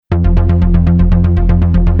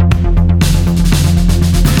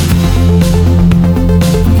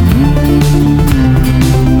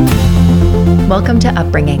Welcome to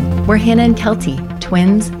Upbringing. We're Hannah and Kelty,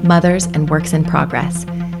 twins, mothers, and works in progress.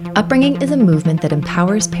 Upbringing is a movement that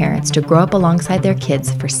empowers parents to grow up alongside their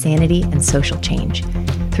kids for sanity and social change.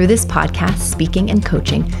 Through this podcast, speaking, and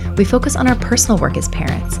coaching, we focus on our personal work as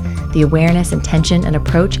parents, the awareness, intention, and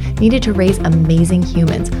approach needed to raise amazing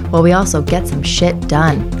humans, while we also get some shit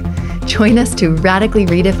done. Join us to radically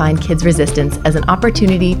redefine kids' resistance as an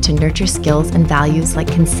opportunity to nurture skills and values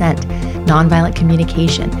like consent, nonviolent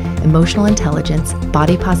communication, emotional intelligence,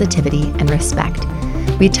 body positivity, and respect.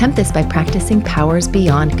 We attempt this by practicing powers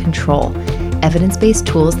beyond control, evidence-based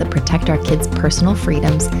tools that protect our kids' personal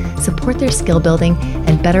freedoms, support their skill building,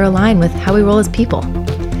 and better align with how we roll as people.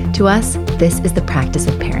 To us, this is the practice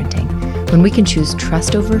of parenting, when we can choose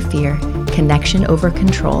trust over fear, connection over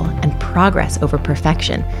control, and progress over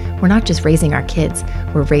perfection. We're not just raising our kids,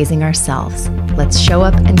 we're raising ourselves. Let's show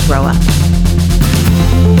up and grow up.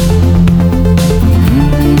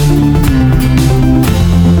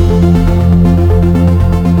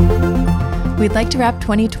 We'd like to wrap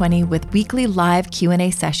 2020 with weekly live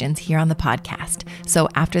Q&A sessions here on the podcast. So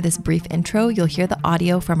after this brief intro, you'll hear the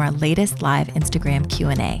audio from our latest live Instagram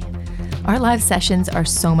Q&A. Our live sessions are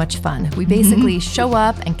so much fun. We basically show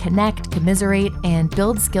up and connect, commiserate, and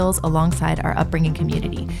build skills alongside our upbringing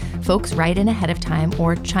community. Folks write in ahead of time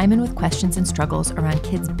or chime in with questions and struggles around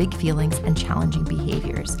kids' big feelings and challenging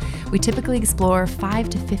behaviors. We typically explore 5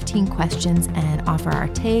 to 15 questions and offer our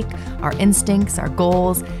take, our instincts, our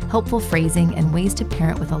goals, helpful phrasing, and ways to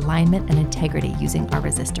parent with alignment and integrity using our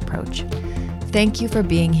resist approach. Thank you for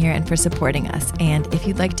being here and for supporting us. And if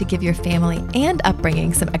you'd like to give your family and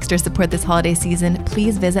upbringing some extra support this holiday season,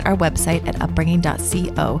 please visit our website at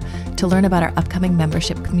upbringing.co to learn about our upcoming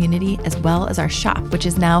membership community, as well as our shop, which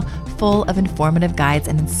is now full of informative guides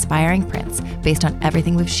and inspiring prints based on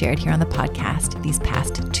everything we've shared here on the podcast these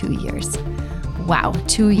past 2 years. Wow,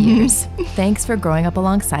 2 years. Thanks for growing up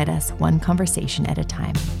alongside us, one conversation at a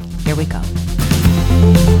time. Here we go.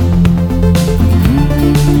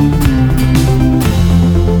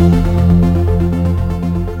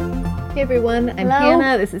 Hey everyone, I'm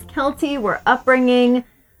Hannah, this is Kelty, we're Upbringing.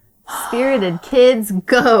 Spirited kids,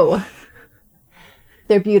 go!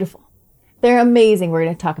 They're beautiful. They're amazing. We're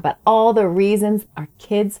going to talk about all the reasons our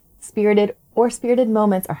kids' spirited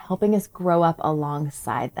moments are helping us grow up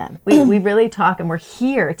alongside them. We really talk, and we're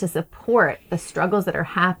here to support the struggles that are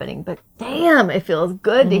happening, but damn, it feels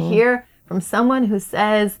good to hear from someone who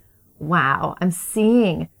says, wow, I'm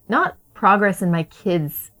seeing not progress in my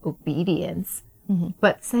kids' obedience,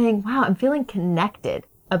 but saying, wow, I'm feeling connected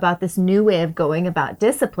about this new way of going about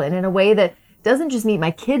discipline in a way that doesn't just meet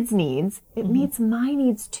my kids' needs, it meets my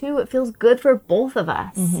needs too. It feels good for both of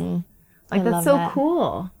us. Like, that's so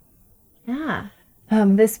cool. Yeah.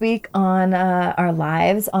 This week on our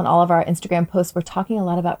lives, on all of our Instagram posts, we're talking a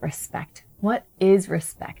lot about respect. What is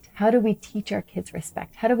respect? How do we teach our kids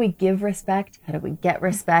respect? How do we give respect? How do we get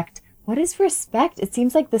respect? What is respect? It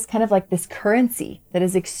seems like this kind of like this currency that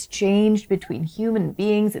is exchanged between human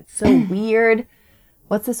beings. It's so weird.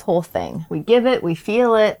 What's this whole thing? We give it, we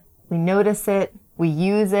feel it, we notice it, we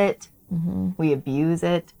use it, we abuse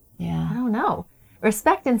it. Yeah. I don't know.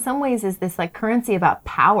 Respect in some ways is this like currency about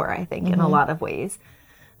power, I think, in a lot of ways.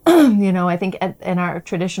 You know, I think in our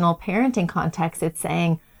traditional parenting context, it's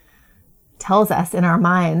tells us in our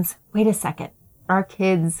minds, wait a second, our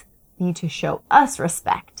kids need to show us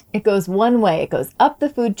respect. It goes one way. It goes up the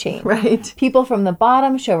food chain. Right. People from the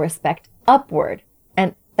bottom show respect upward.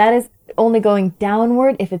 And that is only going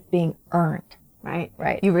downward if it's being earned. Right.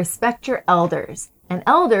 Right. You respect your elders. And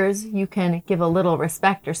elders, you can give a little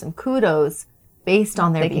respect or some kudos based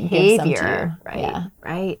on their behavior. Right. Yeah.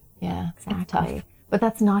 Right. Yeah. Exactly. But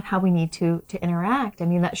that's not how we need to interact. I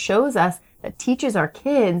mean, that shows us, that teaches our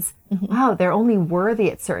kids, wow, they're only worthy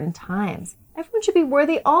at certain times. Everyone should be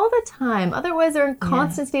worthy all the time. Otherwise, they're in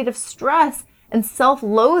constant state of stress and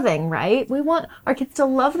self-loathing, right? We want our kids to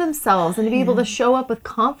love themselves and to be able to show up with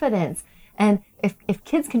confidence. And if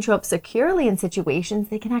kids can show up securely in situations,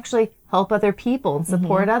 they can actually help other people and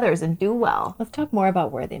support others and do well. Let's talk more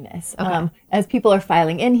about worthiness. Okay. As people are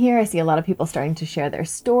filing in here, I see a lot of people starting to share their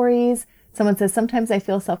stories. Someone says, sometimes I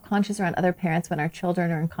feel self-conscious around other parents when our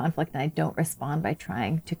children are in conflict and I don't respond by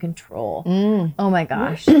trying to control. Oh my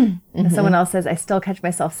gosh. Someone else says, I still catch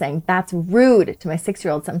myself saying, that's rude to my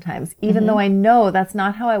 6-year-old sometimes, even though I know that's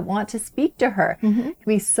not how I want to speak to her. It can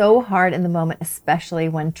be so hard in the moment, especially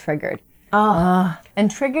when triggered. And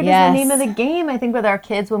triggered is the name of the game, I think, with our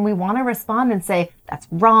kids, when we want to respond and say, that's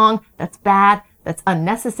wrong, that's bad, that's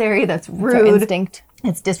unnecessary, that's rude. It's our instinct.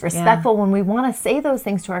 It's disrespectful. When we want to say those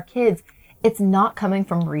things to our kids, it's not coming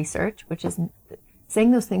from research, which is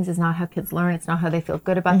saying those things is not how kids learn. It's not how they feel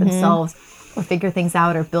good about themselves or figure things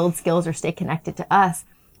out or build skills or stay connected to us.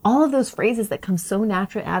 All of those phrases that come so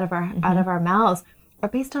naturally out of our mouths are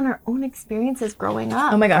based on our own experiences growing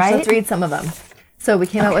up. Oh my gosh, right? let's read some of them. So we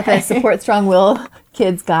came out with a Support Strong Will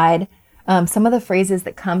Kids Guide. Some of the phrases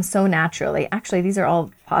that come so naturally. Actually, these are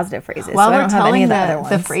all positive phrases. While so I we're don't have telling any of the other ones.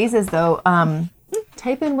 the phrases, though,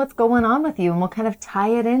 type in what's going on with you, and we'll kind of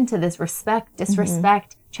tie it into this respect,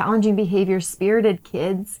 disrespect, challenging behavior, spirited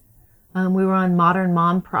kids. We were on Modern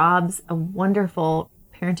Mom Probs, a wonderful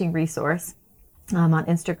parenting resource on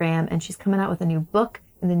Instagram, and she's coming out with a new book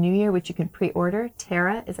in the new year, which you can pre-order.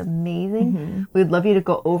 Tara is amazing. We'd love you to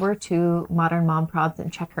go over to Modern Mom Probs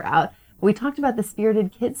and check her out. We talked about the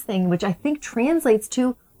spirited kids thing, which I think translates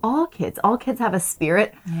to all kids. All kids have a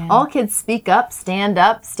spirit. Yeah. All kids speak up, stand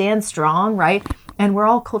strong, right? And we're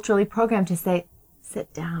all culturally programmed to say,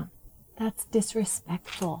 sit down. That's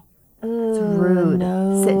disrespectful. It's rude.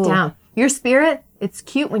 No. Sit down. Your spirit, it's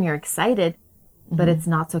cute when you're excited, but it's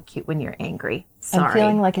not so cute when you're angry. Sorry. I'm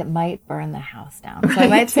feeling like it might burn the house down. So I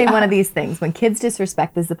might say one of these things. When kids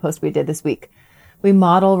disrespect, this is the post we did this week. We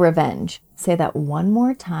model revenge. Say that one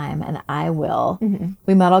more time and I will.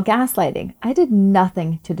 We model gaslighting. I did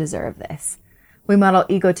nothing to deserve this. We model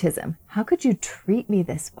egotism. How could you treat me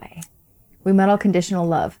this way? We model conditional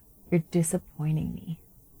love. You're disappointing me.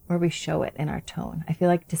 Or we show it in our tone. I feel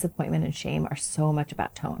like disappointment and shame are so much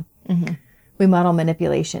about tone. We model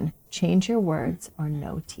manipulation. Change your words or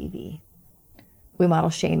no TV. We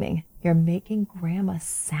model shaming. You're making grandma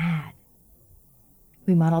sad.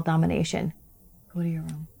 We model domination. Go to your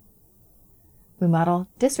room. We model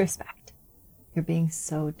disrespect. You're being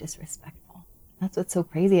so disrespectful. That's what's so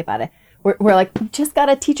crazy about it. We're like, we just got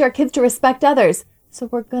to teach our kids to respect others. So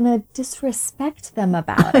we're going to disrespect them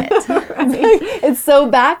about it. It's so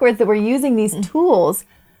backwards that we're using these tools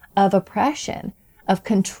of oppression, of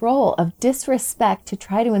control, of disrespect to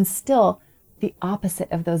try to instill the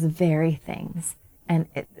opposite of those very things. And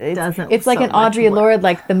it's like an Audre Lorde,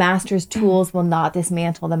 like the master's tools will not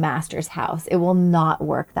dismantle the master's house. It will not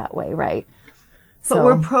work that way, right? But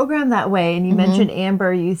we're programmed that way. And you mentioned,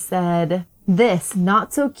 Amber, you said this,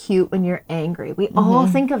 not so cute when you're angry. We all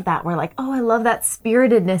think of that. We're like, oh, I love that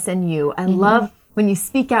spiritedness in you. I love when you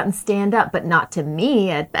speak out and stand up, but not to me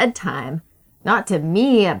at bedtime, not to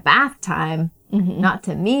me at bath time, not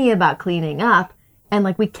to me about cleaning up. And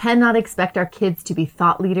like, we cannot expect our kids to be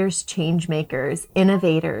thought leaders, change makers,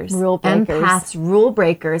 innovators, rule breakers, empaths, rule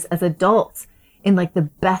breakers as adults in like the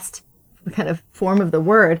best kind of form of the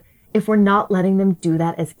word, if we're not letting them do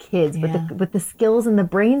that as kids with the skills and the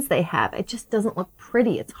brains they have. It just doesn't look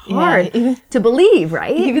pretty. It's hard to believe,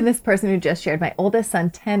 right? Even this person who just shared, my oldest son,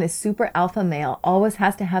 10, is super alpha male, always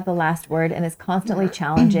has to have the last word and is constantly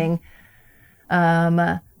challenging.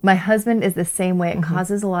 My husband is the same way. It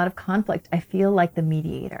causes a lot of conflict. I feel like the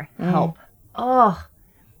mediator. Help. Oh,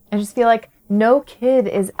 I just feel like no kid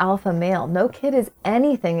is alpha male. No kid is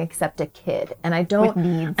anything except a kid. And I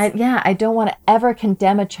don't, I don't want to ever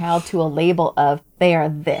condemn a child to a label of they are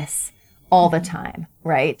this all the time,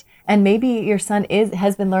 right? And maybe your son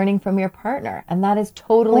has been learning from your partner, and that is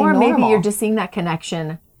totally normal. Or maybe you're just seeing that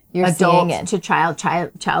connection. You're adult to child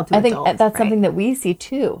to adult. I think that's something that we see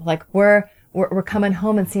too. Like we're coming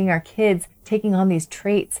home and seeing our kids taking on these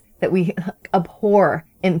traits that we abhor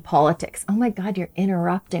in politics. Oh my God, you're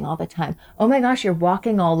interrupting all the time. Oh my gosh, you're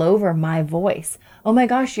walking all over my voice. Oh my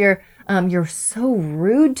gosh, you're so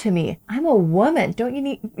rude to me. I'm a woman.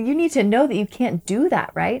 You need to know that you can't do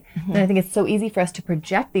that, right? And I think it's so easy for us to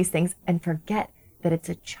project these things and forget that it's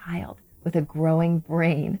a child with a growing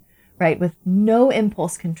brain, right? With no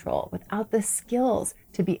impulse control, without the skills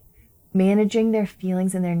to be managing their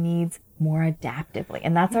feelings and their needs more adaptively.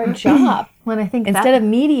 And that's our job. When I think instead of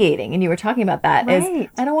mediating, and you were talking about that, is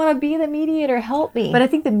I don't want to be the mediator, help me. But I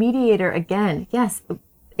think the mediator, again, yes,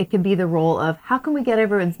 it can be the role of how can we get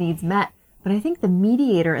everyone's needs met? But I think the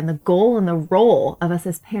mediator and the goal and the role of us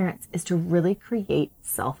as parents is to really create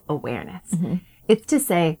self-awareness. It's to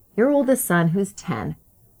say, your oldest son who's 10,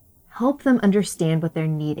 help them understand what they're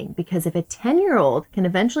needing. Because if a 10-year-old can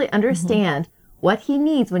eventually understand what he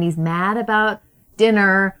needs when he's mad about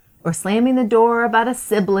dinner or slamming the door about a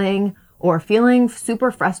sibling or feeling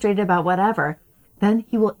super frustrated about whatever, then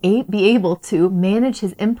he will be able to manage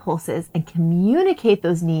his impulses and communicate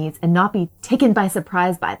those needs and not be taken by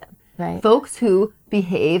surprise by them. Right. Folks who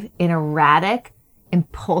behave in erratic,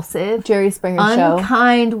 impulsive, Jerry Springer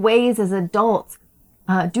unkind ways as adults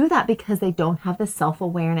do that because they don't have the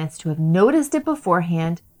self-awareness to have noticed it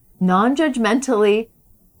beforehand, non-judgmentally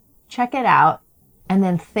check it out, and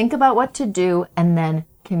then think about what to do, and then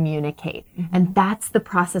communicate. And that's the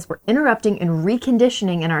process we're interrupting and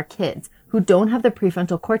reconditioning in our kids who don't have the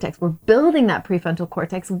prefrontal cortex. We're building that prefrontal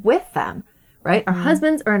cortex with them, right? Our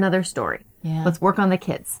husbands are another story. Yeah. Let's work on the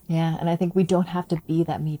kids. Yeah. And I think we don't have to be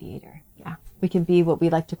that mediator. Yeah. We can be what we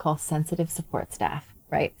like to call sensitive support staff,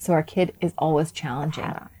 right? So our kid is always challenging.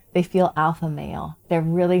 Yeah. They feel alpha male. They're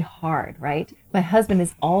really hard, right? My husband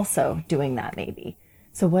is also doing that maybe.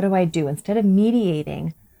 So what do I do? Instead of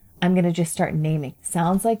mediating, I'm going to just start naming.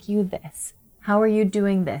 Sounds like you this. How are you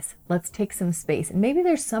doing this? Let's take some space. And maybe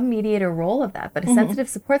there's some mediator role of that, but a sensitive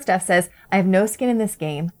support staff says, I have no skin in this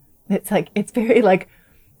game. It's like, it's very like,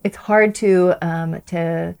 it's hard to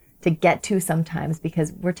get to sometimes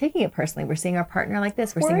because we're taking it personally. We're seeing our partner like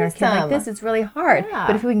this. We're seeing our kid like this. It's really hard. Yeah.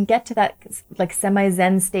 But if we can get to that like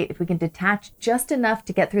semi-zen state, if we can detach just enough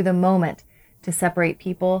to get through the moment, to separate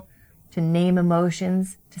people, to name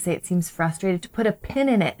emotions, to say it seems frustrated, to put a pin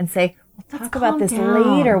in it and say, we'll talk about this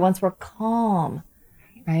later once we're calm,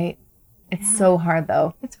 right? It's so hard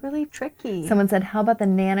though. It's really tricky. Someone said, how about the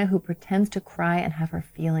Nana who pretends to cry and have her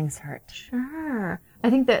feelings hurt? Sure. I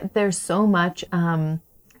think that there's so much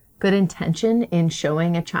good intention in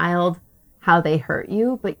showing a child how they hurt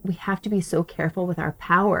you, but we have to be so careful with our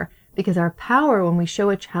power, because our power, when we show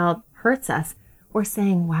a child hurts us, we're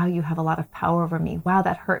saying, wow, you have a lot of power over me. Wow,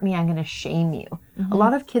 that hurt me. I'm going to shame you. A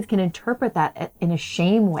lot of kids can interpret that in a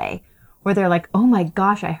shame way, where they're like, oh my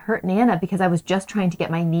gosh, I hurt Nana because I was just trying to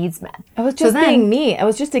get my needs met. I was just being me. I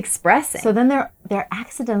was just expressing. So then they're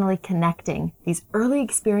accidentally connecting these early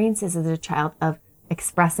experiences as a child of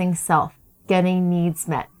expressing self, getting needs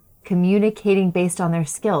met, communicating based on their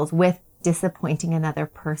skills with disappointing another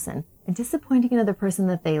person, and disappointing another person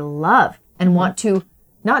that they love and want to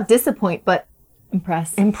not disappoint, but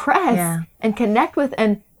impress and connect with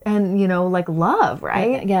and you know, like love,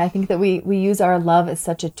 right? Yeah, I think that we use our love as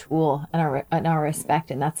such a tool and our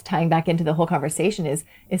respect, and that's tying back into the whole conversation is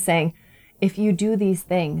saying, if you do these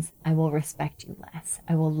things, I will respect you less.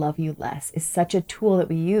 I will love you less. Is such a tool that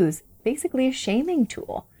we use, basically a shaming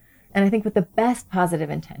tool. And I think with the best positive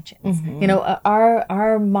intentions. You know,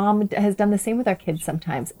 our mom has done the same with our kids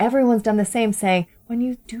sometimes. Everyone's done the same, saying, when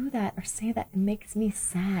you do that or say that, it makes me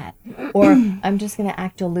sad. Or I'm just going to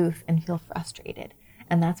act aloof and feel frustrated.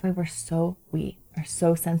 And that's why we are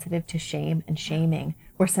so sensitive to shame and shaming.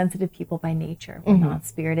 We're sensitive people by nature. We're not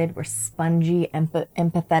spirited. We're spongy,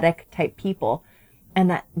 empathetic type people. And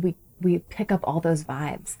that we pick up all those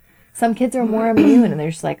vibes. Some kids are more immune and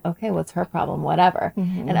they're just like, okay, what's her problem? Whatever.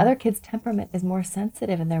 And other kids' temperament is more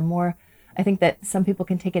sensitive and they're more, I think that some people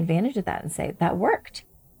can take advantage of that and say, that worked.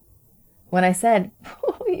 When I said,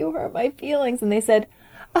 oh, you hurt my feelings. And they said,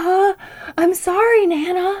 I'm sorry,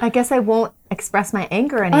 Nana. I guess I won't express my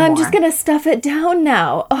anger anymore. I'm just going to stuff it down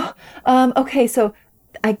now. Okay, so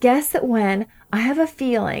I guess that when I have a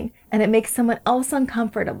feeling and it makes someone else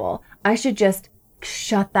uncomfortable, I should just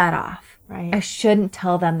shut that off. Right. I shouldn't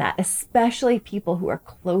tell them that, especially people who are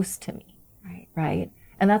close to me. Right.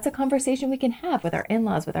 And that's a conversation we can have with our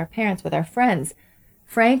in-laws, with our parents, with our friends.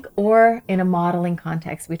 Frank, or in a modeling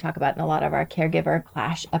context, we talk about in a lot of our caregiver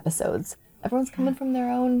clash episodes. Everyone's coming from their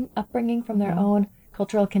own upbringing, from their own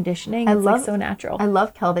cultural conditioning. It's like so natural. I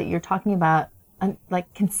love, Kel, that you're talking about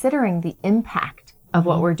like considering the impact of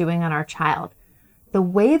what we're doing on our child. The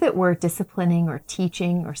way that we're disciplining or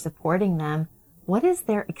teaching or supporting them, what is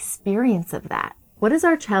their experience of that? What is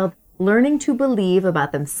our child learning to believe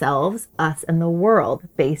about themselves, us, and the world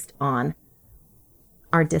based on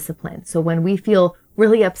our discipline? So when we feel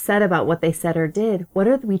really upset about what they said or did, what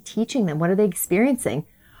are we teaching them? What are they experiencing?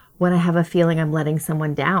 When I have a feeling I'm letting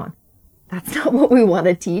someone down, that's not what we want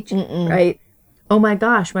to teach, right? Oh my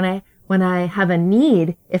gosh, when I have a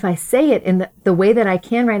need, if I say it in the way that I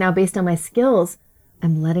can right now based on my skills,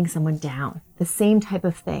 I'm letting someone down. The same type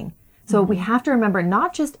of thing. So we have to remember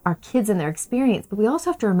not just our kids and their experience, but we also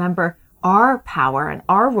have to remember our power and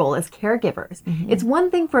our role as caregivers. It's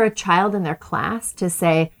one thing for a child in their class to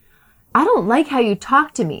say, I don't like how you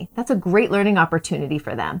talk to me. That's a great learning opportunity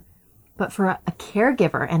for them. But for a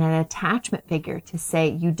caregiver and an attachment figure to say,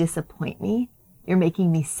 you disappoint me, you're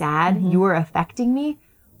making me sad, you are affecting me,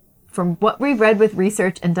 from what we've read with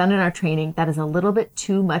research and done in our training, that is a little bit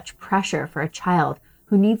too much pressure for a child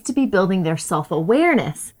who needs to be building their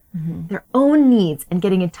self-awareness, their own needs, and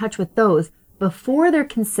getting in touch with those before they're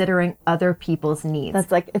considering other people's needs.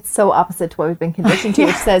 That's like, it's so opposite to what we've been conditioned to,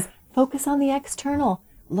 which says, focus on the external,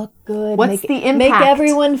 look good. What's the impact? Make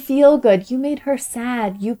everyone feel good. You made her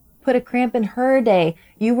sad. You put a cramp in her day.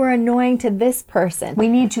 You were annoying to this person. We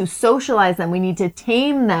need to socialize them. We need to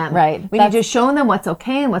tame them. Right. We need to show them what's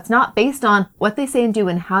okay and what's not based on what they say and do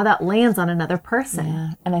and how that lands on another person.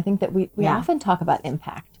 Yeah. And I think that we often talk about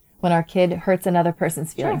impact when our kid hurts another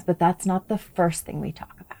person's feelings, but that's not the first thing we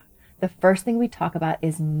talk about. The first thing we talk about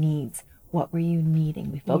is needs. What were you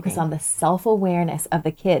needing? We focus on the self-awareness of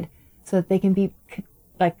the kid so that they can be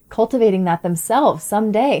like cultivating that themselves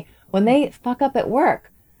someday when they fuck up at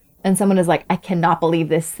work and someone is like, I cannot believe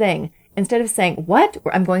this thing. Instead of saying, what?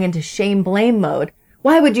 I'm going into shame blame mode.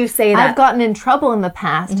 Why would you say that? I've gotten in trouble in the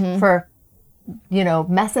past for,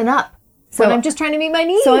 messing up. So I'm just trying to meet my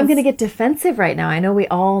needs. So I'm going to get defensive right now. I know we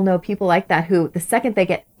all know people like that who the second they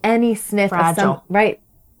get any sniff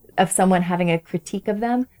of someone having a critique of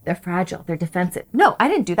them, they're fragile, they're defensive. No, I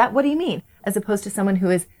didn't do that. What do you mean? As opposed to someone who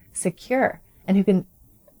is secure and who can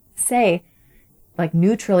say, like,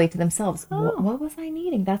 neutrally to themselves, what was I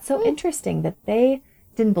needing? That's so interesting that they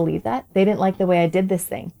didn't believe that. They didn't like the way I did this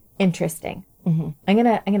thing. Interesting. I'm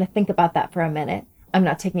gonna think about that for a minute. I'm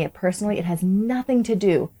not taking it personally. It has nothing to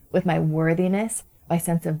do with my worthiness, my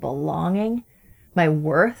sense of belonging, my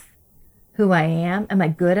worth, who I am. Am I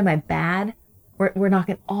good? Am I bad? We're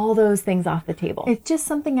knocking all those things off the table. It's just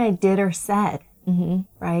something I did or said,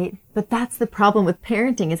 right? But that's the problem with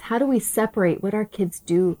parenting is how do we separate what our kids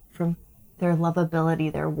do from their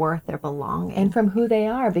lovability, their worth, their belonging. And from who they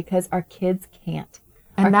are, because our kids can't.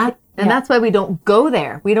 And that's why we don't go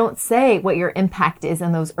there. We don't say what your impact is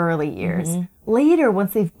in those early years. Later,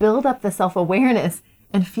 once they've built up the self-awareness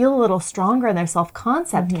and feel a little stronger in their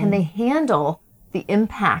self-concept, can they handle the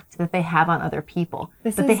impact that they have on other people?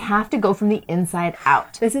 They have to go from the inside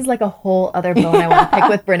out. This is like a whole other bone I want to pick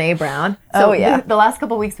with Brene Brown. So the last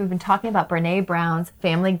couple of weeks we've been talking about Brene Brown's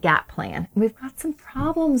family gap plan. We've got some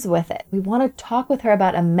problems with it. We want to talk with her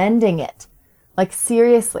about amending it. Like,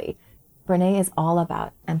 seriously, Brene is all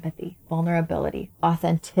about empathy, vulnerability,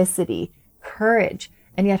 authenticity, courage.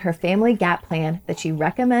 And yet her family gap plan that she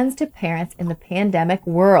recommends to parents in the pandemic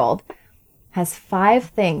world has 5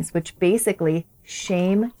 things which basically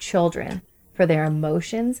shame children for their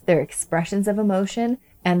emotions, their expressions of emotion,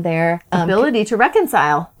 and their ability to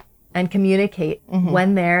reconcile and communicate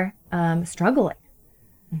when they're struggling.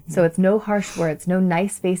 So it's no harsh words, no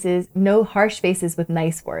nice faces, no harsh faces with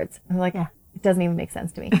nice words. I'm like, it doesn't even make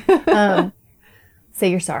sense to me. Say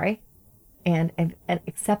you're sorry and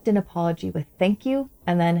accept an apology with thank you,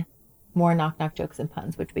 and then more knock-knock jokes and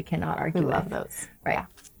puns, which we cannot argue with. We love those. Right.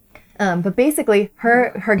 But basically,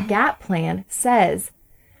 her gap plan says,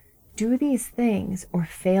 do these things or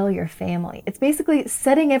fail your family. It's basically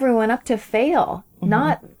setting everyone up to fail,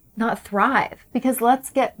 not thrive. Because let's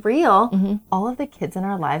get real, all of the kids in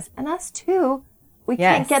our lives, and us too, we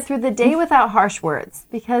can't get through the day without harsh words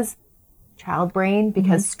because child brain,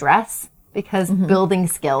 because stress, because building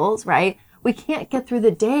skills, right? We can't get through the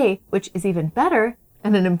day, which is even better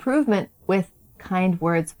and an improvement, with kind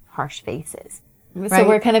words, harsh faces. Right? So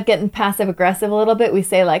we're kind of getting passive aggressive a little bit. We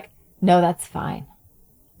say like, no, that's fine.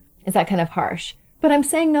 Is that kind of harsh? But I'm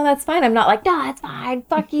saying, no, that's fine. I'm not like, no, that's fine.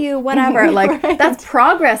 Fuck you, whatever. Like, that's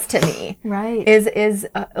progress to me. Right. Is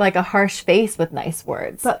like a harsh face with nice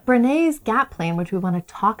words. But Brene's gap plan, which we want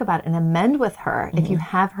to talk about and amend with her, if you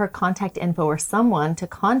have her contact info or someone to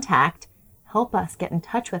contact, help us get in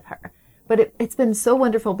touch with her. But it's been so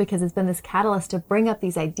wonderful because it's been this catalyst to bring up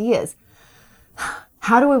these ideas.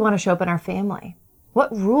 How do we want to show up in our family?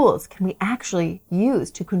 What rules can we actually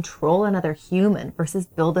use to control another human versus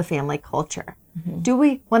build a family culture? Do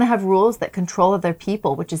we want to have rules that control other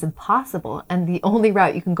people, which is impossible, and the only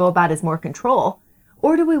route you can go about is more control?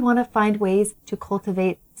 Or do we want to find ways to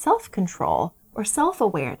cultivate self-control or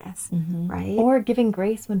self-awareness, right? Or giving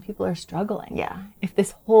grace when people are struggling. Yeah. If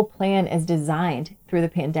this whole plan is designed through the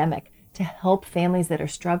pandemic to help families that are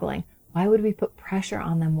struggling, why would we put pressure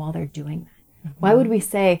on them while they're doing that? Why would we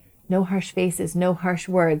say, no harsh faces, no harsh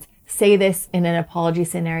words, say this in an apology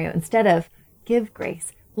scenario, instead of give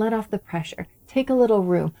grace, let off the pressure, take a little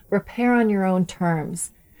room, repair on your own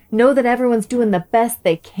terms, know that everyone's doing the best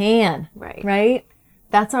they can, right?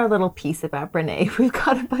 That's our little piece about Brene. We've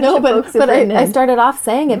got a bunch of books. But I started off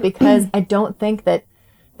saying it because I don't think that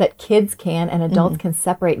kids can and adults can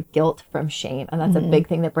separate guilt from shame. And that's a big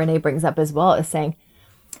thing that Brene brings up as well, is saying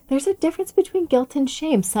there's a difference between guilt and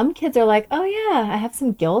shame. Some kids are like, oh yeah, I have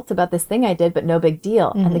some guilt about this thing I did, but no big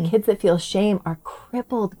deal. And the kids that feel shame are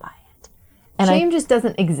crippled by it. And shame just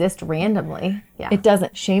doesn't exist randomly. Yeah. It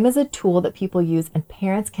doesn't. Shame is a tool that people use, and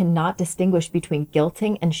parents cannot distinguish between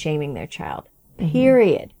guilting and shaming their child.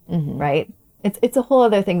 Period. Right? It's a whole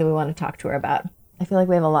other thing that we want to talk to her about. I feel like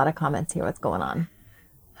we have a lot of comments here. What's going on?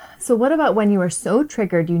 So what about when you are so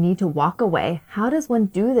triggered you need to walk away? How does one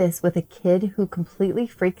do this with a kid who completely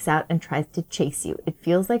freaks out and tries to chase you? It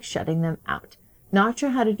feels like shutting them out. Not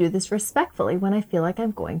sure how to do this respectfully when I feel like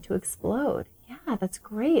I'm going to explode. Yeah, that's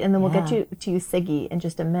great. And then we'll get to you, Siggy, in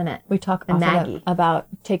just a minute. We talk often about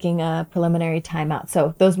taking a preliminary timeout.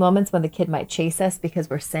 So those moments when the kid might chase us because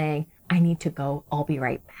we're saying, I need to go, I'll be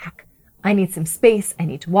right back. I need some space. I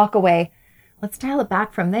need to walk away. Let's dial it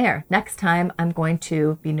back from there. Next time, I'm going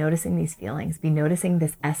to be noticing these feelings, be noticing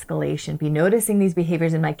this escalation, be noticing these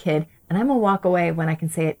behaviors in my kid, and I'm going to walk away when I can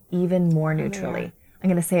say it even more neutrally. I'm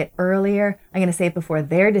going to say it earlier. I'm going to say it before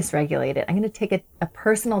they're dysregulated. I'm going to take a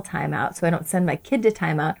personal timeout so I don't send my kid to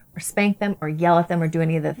timeout or spank them or yell at them or do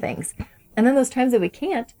any of the things. And then those times that we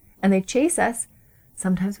can't and they chase us,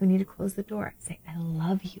 sometimes we need to close the door. Say, I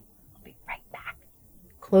love you. I'll be right back.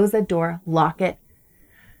 Close the door, lock it.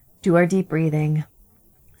 Do our deep breathing,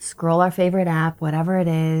 scroll our favorite app, whatever it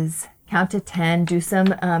is, count to 10, do some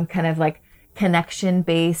kind of like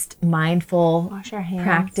connection-based, mindful wash our hands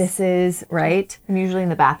practices, right? I'm usually in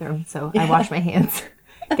the bathroom, so I wash my hands.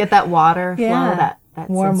 Get that water flow, that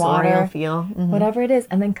warm water feel. Whatever it is,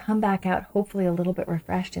 and then come back out hopefully a little bit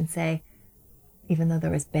refreshed and say, even though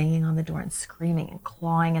there was banging on the door and screaming and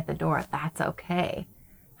clawing at the door, that's okay.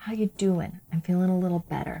 How you doing? I'm feeling a little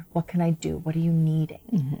better. What can I do? What are you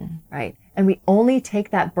needing? Right? And we only take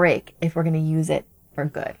that break if we're going to use it for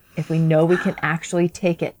good. If we know we can actually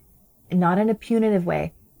take it, not in a punitive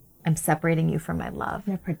way. I'm separating you from my love.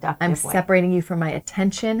 In a productive I'm way. separating you from my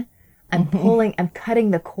attention. I'm I'm cutting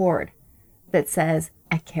the cord that says,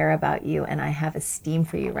 I care about you and I have esteem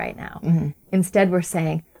for you right now. Instead, we're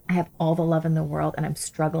saying, I have all the love in the world and I'm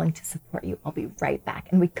struggling to support you. I'll be right back.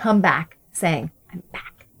 And we come back saying, I'm back.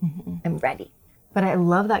 I'm ready. But I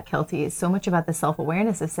love that, Kelty. It's so much about the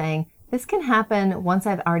self-awareness of saying, this can happen once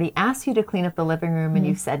I've already asked you to clean up the living room and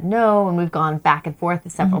you've said no, and we've gone back and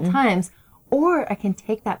forth several times. Or I can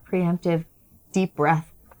take that preemptive deep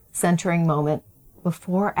breath, centering moment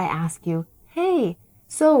before I ask you, hey,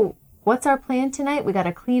 so what's our plan tonight? We got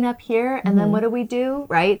to clean up here. And then what do?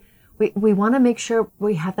 Right? We want to make sure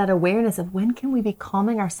we have that awareness of when can we be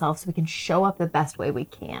calming ourselves so we can show up the best way we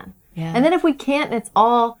can. Yeah. And then if we can't, and it's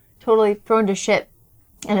all totally thrown to shit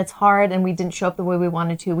and it's hard and we didn't show up the way we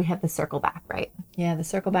wanted to, we have the circle back, right? Yeah, the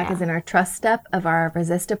circle back is in our trust step of our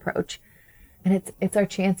resist approach. And it's our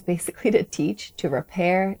chance basically to teach, to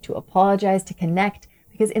repair, to apologize, to connect.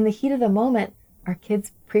 Because in the heat of the moment, our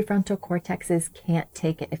kids' prefrontal cortexes can't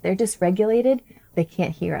take it. If they're dysregulated, they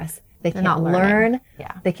can't hear us. They can't learn.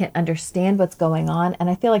 Yeah. They can't understand what's going on. And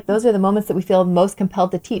I feel like those are the moments that we feel most compelled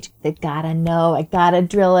to teach. They've got to know. I got to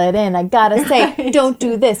drill it in. I got to say, don't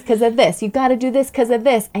do this because of this. You got to do this because of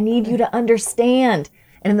this. I need you to understand.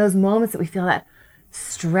 And in those moments that we feel that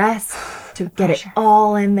stress to get it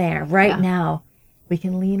all in there right now, we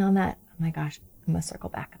can lean on that. Oh my gosh, I'm going to circle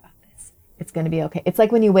back about this. It's going to be okay. It's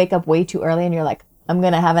like when you wake up way too early and you're like, I'm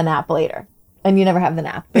going to have a nap later. And you never have the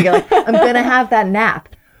nap. But you're like, I'm going to have that nap.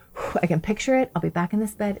 I can picture it. I'll be back in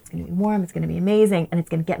this bed. It's going to be warm. It's going to be amazing. And it's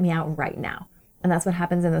going to get me out right now. And that's what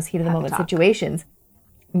happens in those heat of the moment situations.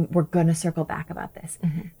 We're going to circle back about this.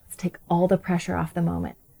 Let's take all the pressure off the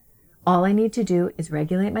moment. All I need to do is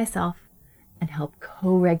regulate myself and help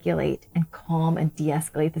co-regulate and calm and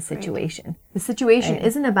de-escalate the situation. Right. The situation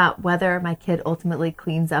isn't about whether my kid ultimately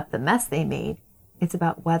cleans up the mess they made. It's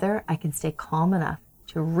about whether I can stay calm enough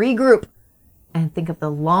to regroup and think of the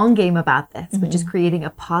long game about this, which is creating a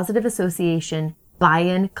positive association,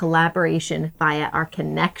 buy-in, collaboration via our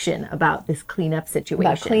connection about this cleanup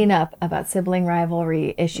situation. About cleanup, about sibling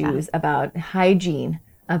rivalry issues, about hygiene,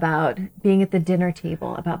 about being at the dinner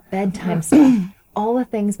table, about bedtime stuff. All the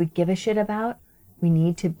things we give a shit about, we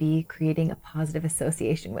need to be creating a positive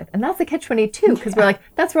association with. And that's the catch-22, because we're like,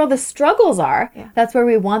 that's where all the struggles are. Yeah. That's where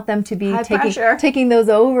we want them to be taking those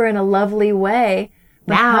over in a lovely way.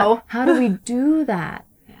 But now, how do we do that?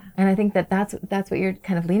 Yeah. And I think that's what you're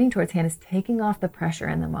kind of leaning towards, Hannah, is taking off the pressure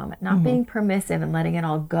in the moment, not being permissive and letting it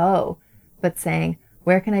all go, but saying,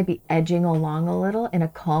 where can I be edging along a little in a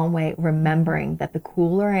calm way, remembering that the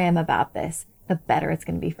cooler I am about this, the better it's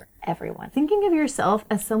going to be for everyone. Thinking of yourself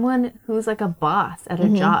as someone who's like a boss at a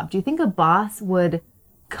job. Do you think a boss would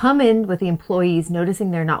come in with the employees noticing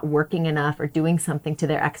they're not working enough or doing something to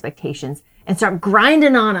their expectations and start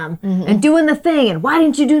grinding on them and doing the thing and why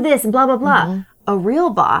didn't you do this and blah, blah, blah? A real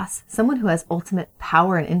boss, someone who has ultimate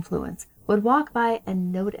power and influence, would walk by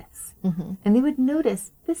and notice. And they would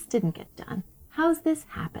notice, this didn't get done. How's this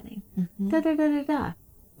happening? Da-da-da-da-da.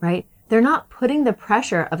 Right? They're not putting the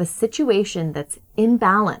pressure of a situation that's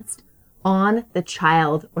imbalanced on the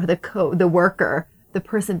child or the worker the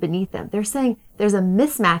person beneath them. They're saying there's a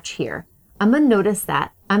mismatch here. I'm going to notice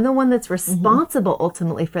that. I'm the one that's responsible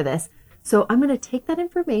ultimately for this. So I'm going to take that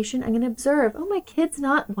information. I'm going to observe, oh, my kid's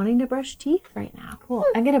not wanting to brush teeth right now. Cool.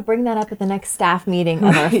 I'm going to bring that up at the next staff meeting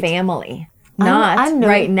of our family. Not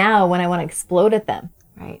right now when I want to explode at them.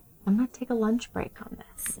 Right. I'm going to take a lunch break on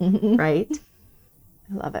this. Right.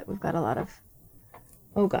 I love it. We've got a lot of,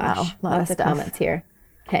 oh gosh, Wow, lots of comments here.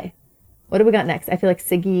 Okay. What do we got next? I feel like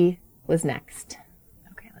Siggy was next.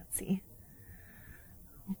 Okay, let's see.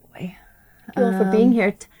 Oh boy. Thank you all for being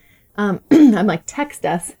here. I'm like, text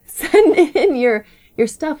us. Send in your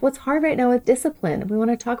stuff. What's hard right now with discipline? We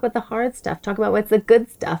want to talk about the hard stuff. Talk about what's the good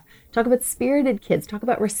stuff. Talk about spirited kids. Talk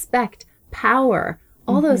about respect, power,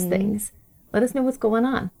 all those things. Let us know what's going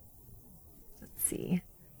on. Let's see.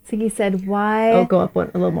 Siggy said, why? Oh, go up a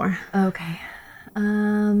little more. Okay.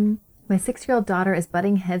 My 6-year-old daughter is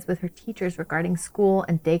butting heads with her teachers regarding school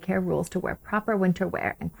and daycare rules to wear proper winter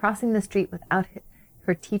wear and crossing the street without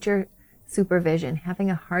her teacher supervision, having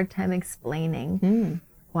a hard time explaining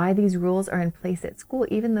why these rules are in place at school,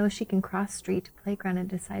 even though she can cross street to playground and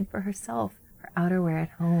decide for herself her outerwear at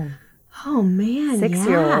home. Oh, man.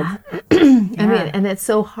 6-year-old. I mean, and it's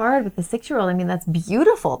so hard with the 6-year-old. I mean, that's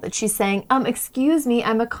beautiful that she's saying, excuse me,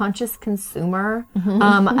 I'm a conscious consumer.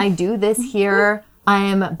 I do this here. I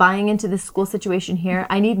am buying into this school situation here.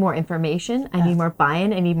 I need more information. I need more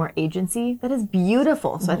buy-in. I need more agency. That is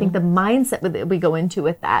beautiful. So I think the mindset that we go into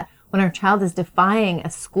with that, when our child is defying a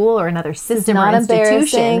school or another system or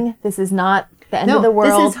institution. This is not the end of the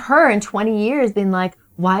world. This is her in 20 years being like,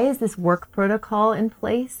 why is this work protocol in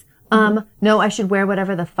place? No, I should wear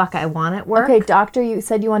whatever the fuck I want at work. Okay, doctor, you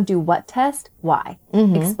said you want to do what test? Why?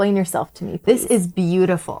 Explain yourself to me, please. This is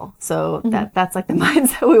beautiful. So that's like the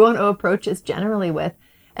mindset we want to approach this generally with.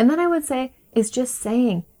 And then I would say is just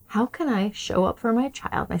saying, how can I show up for my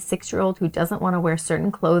child, my 6-year-old who doesn't want to wear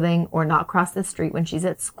certain clothing or not cross the street when she's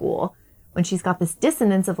at school, when she's got this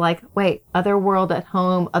dissonance of like, wait, other world at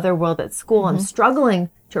home, other world at school. I'm struggling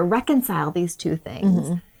to reconcile these two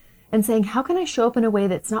things. And saying, how can I show up in a way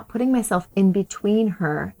that's not putting myself in between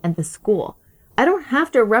her and the school? I don't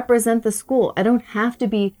have to represent the school. I don't have to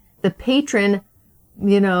be the patron,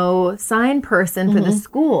 sign person for the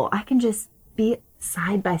school. I can just be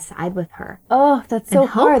side by side with her. Oh, that's so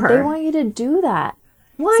hard. They want you to do that.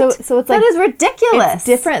 What? So it's like, that is ridiculous. It's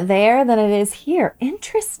different there than it is here.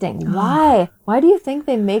 Interesting. Why? Why do you think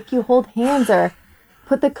they make you hold hands or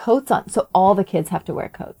put the coats on? So all the kids have to wear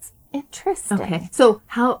coats. Interesting. Okay. So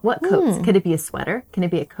what coats? Could it be a sweater? Can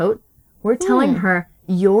it be a coat? We're telling her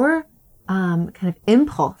your kind of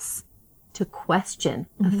impulse to question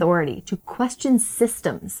authority, to question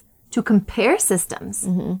systems, to compare systems,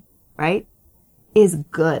 right, is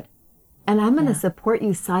good. And I'm going to support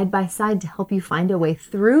you side by side to help you find a way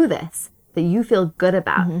through this that you feel good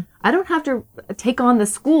about. I don't have to take on the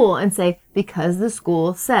school and say, because the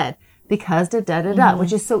school said, because da-da-da-da,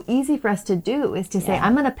 which is so easy for us to do, is to say,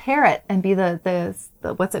 I'm going to parrot and be the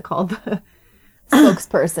what's it called? The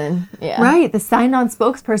spokesperson. Yeah. Right. The signed-on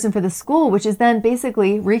spokesperson for the school, which is then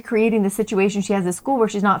basically recreating the situation she has at school where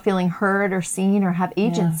she's not feeling heard or seen or have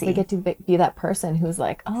agency. We get to be that person who's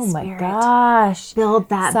like, oh my gosh. Build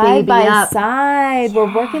that side baby by up. side.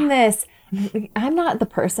 We're working this. I'm not the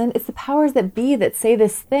person. It's the powers that be that say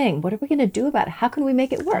this thing. What are we going to do about it? How can we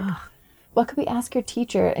make it work? What could we ask your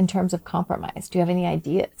teacher in terms of compromise? Do you have any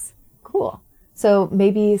ideas? Cool. So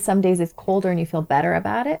maybe some days it's colder and you feel better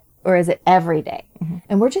about it, or is it every day?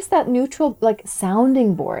 And we're just that neutral, like,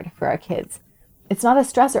 sounding board for our kids. It's not a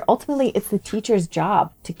stressor. Ultimately, it's the teacher's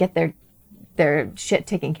job to get their shit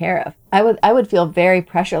taken care of. I would feel very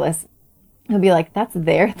pressureless. I'd be like, that's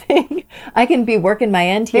their thing. I can be working my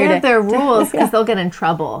end here. They have their rules because they'll get in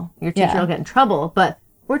trouble. Your teacher will get in trouble, but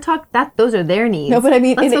we're talking those are their needs. No, but I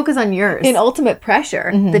mean, let's focus on yours. In ultimate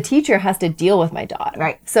pressure, the teacher has to deal with my daughter.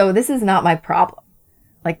 Right. So this is not my problem.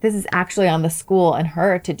 Like, this is actually on the school and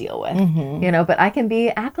her to deal with, but I can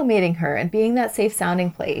be acclimating her and being that safe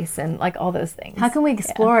sounding place and like all those things. How can we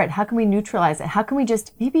explore it? How can we neutralize it? How can we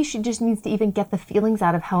maybe she just needs to even get the feelings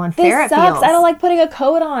out of how unfair it feels. I don't like putting a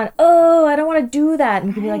coat on. Oh, I don't want to do that. And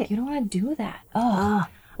you can be like, you don't want to do that. Oh,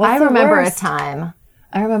 I remember a time.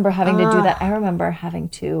 I remember having to do that. I remember having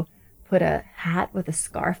to put a hat with a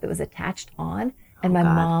scarf that was attached on, and my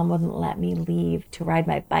mom wouldn't let me leave to ride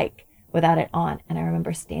my bike without it on. And I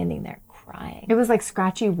remember standing there crying. It was like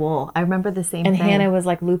scratchy wool. I remember the same thing. And Hannah was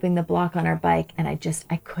like looping the block on our bike, and I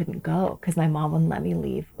couldn't go because my mom wouldn't let me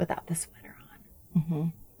leave without the sweater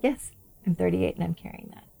on. Yes, I'm 38 and I'm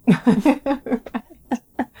carrying that.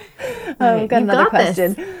 I've got another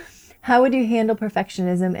question. How would you handle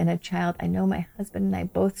perfectionism in a child? I know my husband and I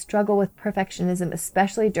both struggle with perfectionism,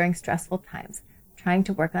 especially during stressful times. I'm trying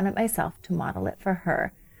to work on it myself to model it for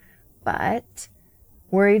her, but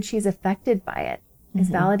worried she's affected by it. Is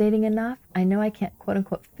validating enough? I know I can't quote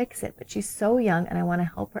unquote fix it, but she's so young and I want to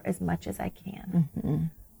help her as much as I can.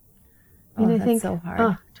 That's so hard.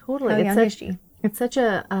 Oh, totally. How young is she? It's such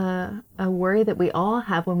a worry that we all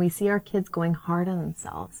have when we see our kids going hard on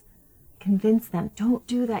themselves. Convince them, don't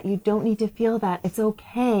do that. You don't need to feel that. It's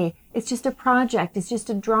okay. It's just a project. It's just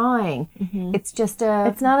a drawing. It's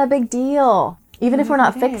It's not a big deal. Even if we're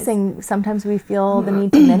not fixing, sometimes we feel the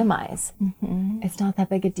need to minimize. It's not that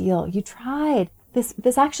big a deal. You tried.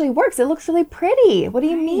 This actually works. It looks really pretty. What do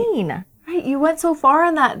you mean? Right. You went so far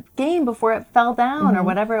in that game before it fell down or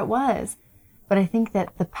whatever it was. But I think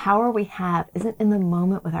that the power we have isn't in the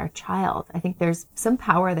moment with our child. I think there's some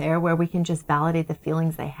power there where we can just validate the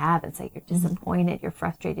feelings they have and say, you're disappointed, you're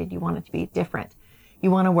frustrated, you want it to be different. You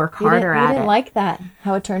want to work harder at it. You didn't like that,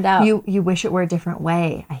 how it turned out. You wish it were a different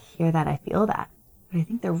way. I hear that. I feel that. But I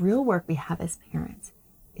think the real work we have as parents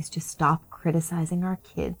is to stop criticizing our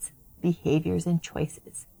kids' behaviors and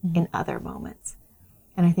choices in other moments.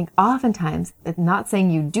 And I think oftentimes, not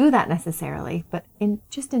saying you do that necessarily, but in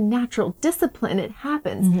just a natural discipline, it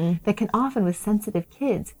happens that can often with sensitive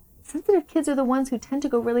kids. Sensitive kids are the ones who tend to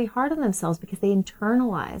go really hard on themselves because they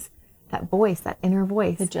internalize that voice, that inner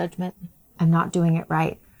voice. The judgment. I'm not doing it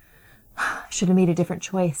right. Should have made a different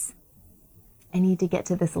choice. I need to get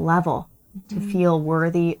to this level to feel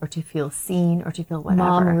worthy or to feel seen or to feel whatever.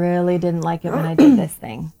 Mom really didn't like it when I did this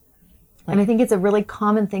thing. And I think it's a really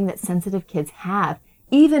common thing that sensitive kids have.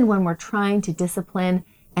 Even when we're trying to discipline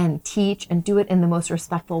and teach and do it in the most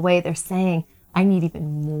respectful way, they're saying, I need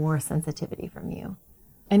even more sensitivity from you.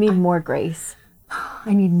 I need more grace.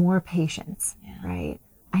 I need more patience, right?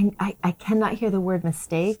 I cannot hear the word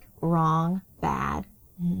mistake, wrong, bad,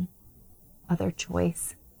 other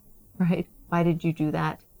choice, right? Why did you do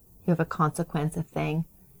that? You have a consequence, a thing.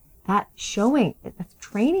 That's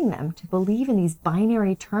training them to believe in these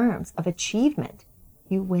binary terms of achievement.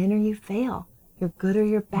 You win or you fail. You're good or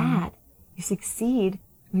you're bad. You succeed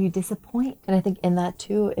or you disappoint. And I think in that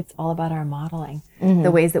too, it's all about our modeling, the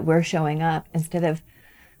ways that we're showing up instead of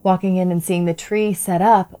walking in and seeing the tree set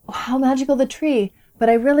up. Oh, how magical the tree. But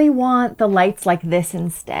I really want the lights like this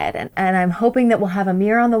instead. And I'm hoping that we'll have a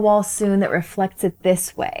mirror on the wall soon that reflects it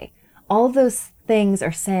this way. All of those things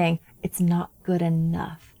are saying it's not good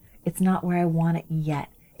enough. It's not where I want it yet.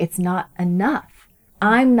 It's not enough.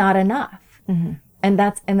 I'm not enough. And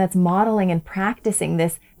that's modeling and practicing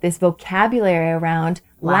this vocabulary around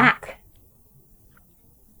lack.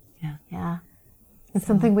 Yeah. It's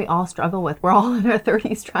something we all struggle with. We're all in our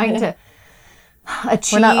 30s trying to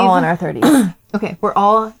achieve. We're not all in our 30s. Okay. We're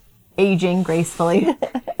all aging gracefully,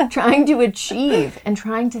 trying to achieve and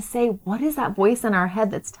trying to say, what is that voice in our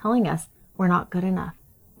head that's telling us we're not good enough?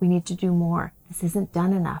 We need to do more. This isn't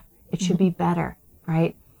done enough. It should be better,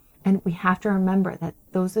 right? And we have to remember that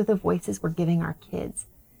those are the voices we're giving our kids,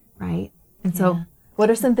 right? And so what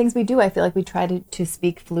are some things we do? I feel like we try to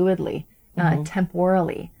speak fluidly,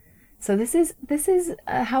 temporally. So this is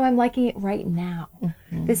how I'm liking it right now.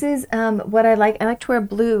 This is what I like. I like to wear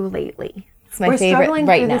blue lately. It's my favorite struggling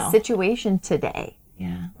right through now. this situation today.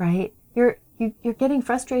 Yeah. Right? You're getting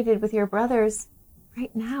frustrated with your brothers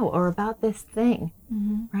right now or about this thing,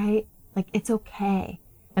 right? Like, it's okay.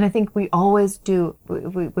 And I think we always do.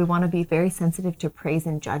 We want to be very sensitive to praise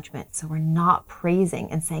and judgment. So we're not praising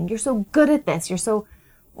and saying, you're so good at this. You're so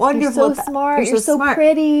wonderful. You're so smart. You're so smart.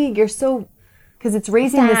 pretty. You're so... Because it's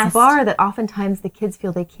raising fast. this bar that oftentimes the kids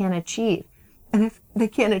feel they can't achieve. And if they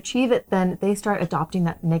can't achieve it, then they start adopting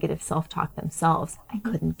that negative self-talk themselves. I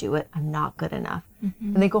couldn't do it. I'm not good enough.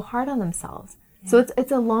 And they go hard on themselves. Yeah. So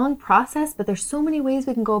it's a long process, but there's so many ways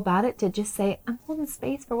we can go about it to just say, I'm holding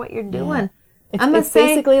space for what you're doing. It's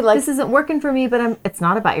basically like, this isn't working for me, but it's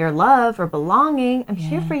not about your love or belonging. I'm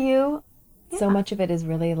here for you. Yeah. So much of it is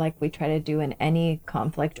really like we try to do in any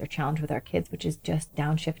conflict or challenge with our kids, which is just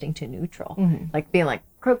downshifting to neutral. Like being like,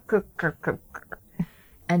 croak, croak, croak, croak, croak,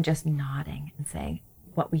 and just nodding and saying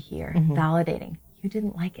what we hear, validating. You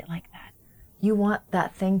didn't like it like that. You want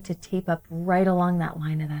that thing to tape up right along that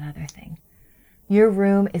line of that other thing. Your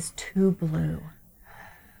room is too blue.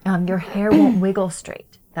 Your hair won't wiggle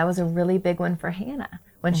straight. That was a really big one for Hannah.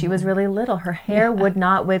 When she was really little, her hair would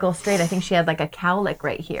not wiggle straight. I think she had like a cowlick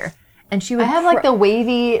right here. And she would have like the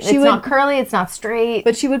wavy, it's not curly, it's not straight.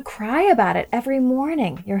 But she would cry about it every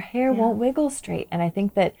morning. Your hair won't wiggle straight. And I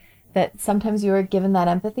think that sometimes you are given that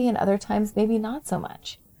empathy and other times maybe not so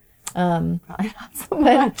much. Probably not so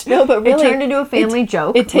much. No, but really, it turned into a family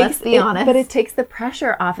joke. Let's be honest. But it takes the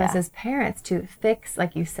pressure off us as parents to fix,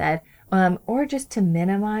 like you said, or just to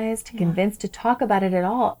minimize, to convince, to talk about it at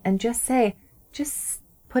all, and just say, just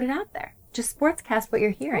put it out there. Just sportscast what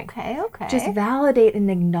you're hearing. Okay. Just validate and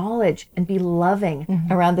acknowledge and be loving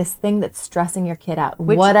around this thing that's stressing your kid out,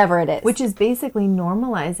 whatever it is. Which is basically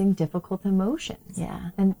normalizing difficult emotions.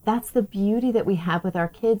 Yeah. And that's the beauty that we have with our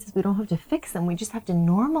kids is we don't have to fix them. We just have to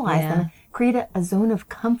normalize them, create a zone of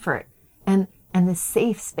comfort and this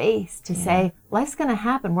safe space to say, life's going to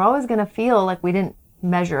happen. We're always going to feel like we didn't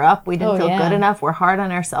measure up. We didn't feel good enough. We're hard on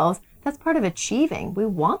ourselves. That's part of achieving. We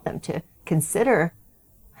want them to consider,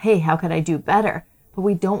 hey, how could I do better? But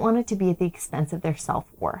we don't want it to be at the expense of their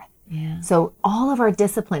self-worth. Yeah. So all of our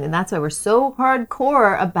discipline, and that's why we're so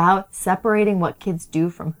hardcore about separating what kids do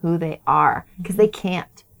from who they are, because they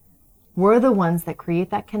can't. We're the ones that create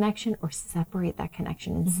that connection or separate that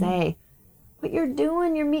connection and say, what you're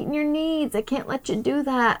doing, you're meeting your needs. I can't let you do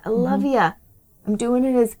that. I love you. I'm doing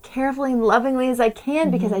it as carefully and lovingly as I can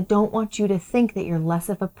because I don't want you to think that you're less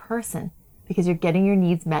of a person, because you're getting your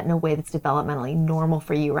needs met in a way that's developmentally normal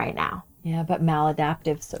for you right now. Yeah, but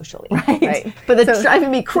maladaptive socially. Right. But it's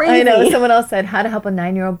driving me crazy. I know. Someone else said, how to help a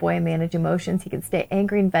 9-year-old boy manage emotions. He can stay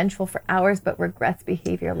angry and vengeful for hours, but regrets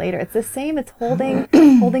behavior later. It's the same. It's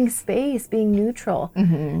holding space, being neutral.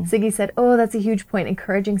 Siggy said, oh, that's a huge point.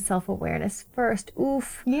 Encouraging self-awareness first.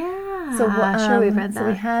 Oof. Yeah. So sure, we've read that. So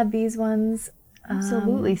we have these ones.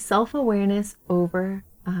 Absolutely. Self-awareness over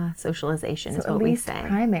socialization is what we say.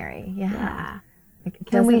 Primary. Yeah.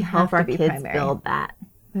 Can we help our kids build that?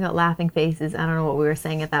 We got laughing faces. I don't know what we were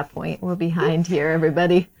saying at that point. We're behind here,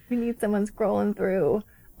 everybody. We need someone scrolling through.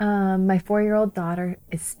 My 4-year-old daughter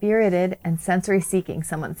is spirited and sensory seeking,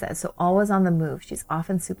 someone says, so always on the move. She's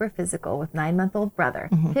often super physical with 9-month-old brother,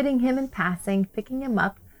 hitting him in passing, picking him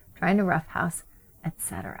up, trying to roughhouse,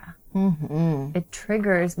 etc. It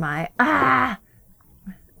triggers my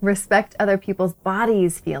respect other people's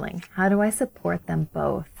bodies feeling. How do I support them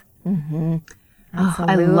both? Oh,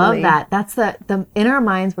 I love that. That's the in our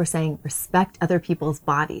minds we're saying respect other people's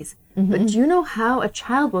bodies. But do you know how a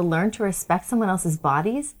child will learn to respect someone else's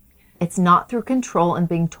bodies? It's not through control and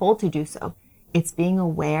being told to do so. It's being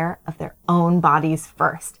aware of their own bodies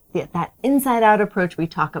first. That inside out approach we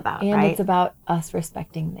talk about, and right? It's about us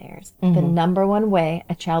respecting theirs. The number one way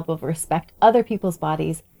a child will respect other people's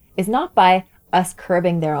bodies is not by us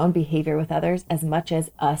curbing their own behavior with others as much as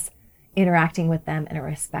us interacting with them in a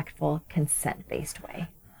respectful, consent-based way.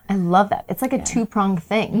 I love that. It's like a two-pronged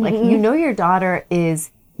thing. Like, you know, your daughter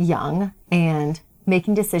is young and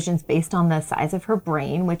making decisions based on the size of her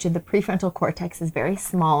brain, which in the prefrontal cortex is very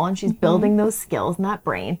small, and she's building those skills in that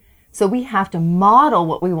brain. So we have to model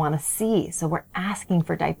what we want to see. So we're asking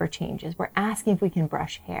for diaper changes. We're asking if we can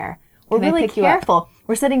brush hair. We're really careful.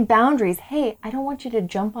 We're setting boundaries. Hey, I don't want you to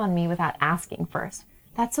jump on me without asking first.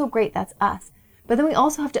 That's so great. That's us. But then we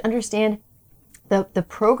also have to understand the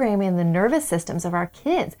programming and the nervous systems of our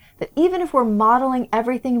kids, that even if we're modeling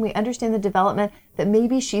everything and we understand the development, that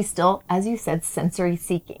maybe she's still, as you said, sensory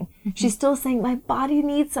seeking. She's still saying, my body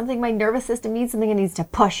needs something, my nervous system needs something, it needs to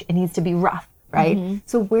push, it needs to be rough, right?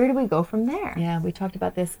 So where do we go from there? Yeah, we talked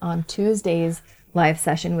about this on Tuesday's live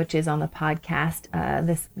session, which is on the podcast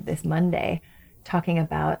this Monday, talking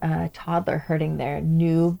about a toddler hurting their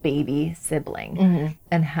new baby sibling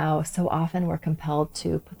and how so often we're compelled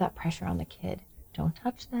to put that pressure on the kid. Don't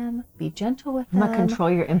touch them. Be gentle with them. Not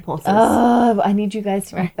control your impulses. Oh, I need you guys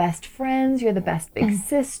to be best friends. You're the best big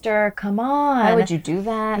sister. Come on. Why would you do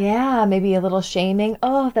that? Yeah, maybe a little shaming.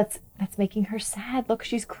 Oh, that's making her sad. Look,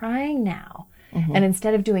 she's crying now. And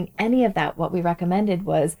instead of doing any of that, what we recommended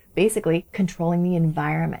was basically controlling the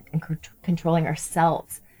environment and controlling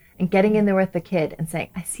ourselves and getting in there with the kid and saying,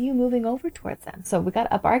 I see you moving over towards them. So we got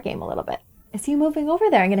to up our game a little bit. I see you moving over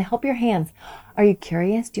there. I'm going to help your hands. Are you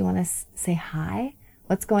curious? Do you want to say hi?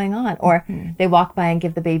 What's going on? Or they walk by and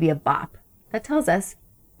give the baby a bop. That tells us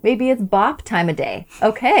maybe it's bop time of day.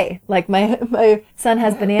 Okay. Like my son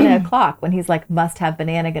has banana o'clock when he's like, must have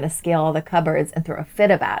banana, going to scale all the cupboards and throw a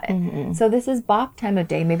fit about it. So this is bop time of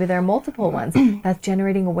day. Maybe there are multiple ones. That's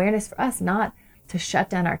generating awareness for us, not to shut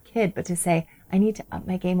down our kid, but to say, I need to up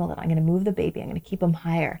my game a little. I'm going to move the baby. I'm going to keep them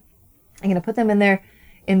higher. I'm going to put them in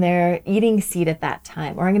their eating seat at that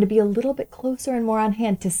time, or I'm going to be a little bit closer and more on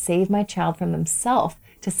hand to save my child from themselves,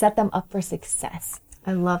 to set them up for success.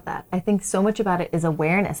 I love that. I think so much about it is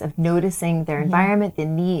awareness of noticing their environment, the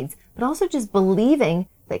needs, but also just believing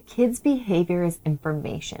that kids' behavior is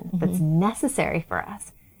information that's necessary for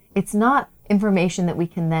us. It's not information that we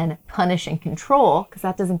can then punish and control, because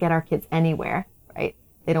that doesn't get our kids anywhere, right?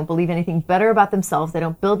 They don't believe anything better about themselves. They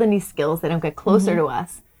don't build any skills. They don't get closer to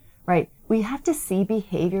us, right? We have to see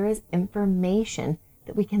behavior as information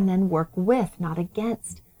that we can then work with, not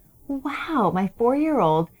against. Wow, my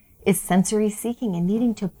 4-year-old is sensory seeking and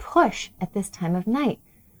needing to push at this time of night.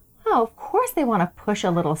 Oh, of course they want to push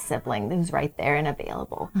a little sibling who's right there and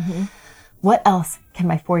available. What else can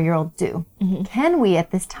my 4-year-old do? Can we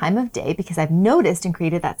at this time of day, because I've noticed and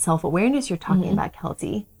created that self-awareness you're talking about,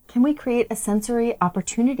 Kelty, can we create a sensory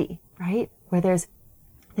opportunity, right? Where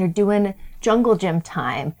they're doing jungle gym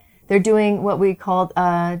time. They're doing what we called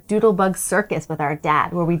a doodlebug circus with our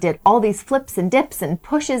dad, where we did all these flips and dips and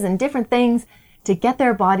pushes and different things to get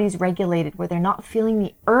their bodies regulated, where they're not feeling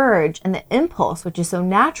the urge and the impulse, which is so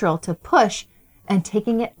natural, to push, and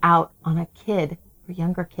taking it out on a kid or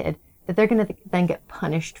younger kid that they're going to then get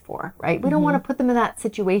punished for, right? We don't want to put them in that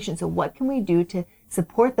situation. So what can we do to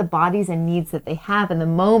support the bodies and needs that they have in the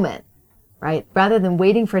moment, right? Rather than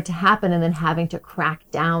waiting for it to happen and then having to crack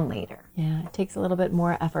down later. Yeah, it takes a little bit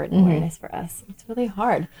more effort and awareness for us. It's really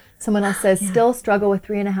hard. Someone else says, still struggle with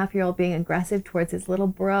 3.5-year-old being aggressive towards his little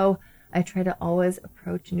bro. I try to always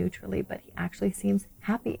approach neutrally, but he actually seems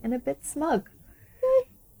happy and a bit smug.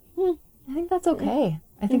 I think that's okay.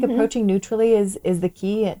 I think approaching neutrally is the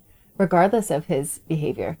key, regardless of his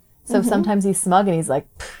behavior. So sometimes he's smug and he's like,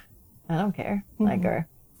 I don't care. Like, or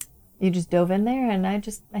you just dove in there and I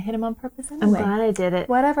hit him on purpose anyway. I'm glad I did it.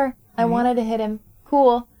 Whatever. I wanted to hit him.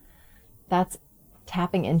 Cool. That's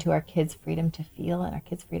tapping into our kids' freedom to feel and our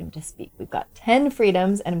kids' freedom to speak. We've got 10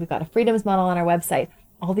 freedoms and we've got a freedoms model on our website.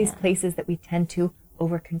 All these places that we tend to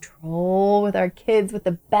over control with our kids with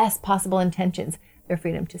the best possible intentions. Their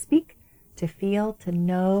freedom to speak, to feel, to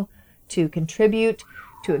know, to contribute,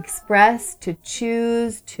 to express, to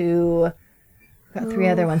choose, to, got 3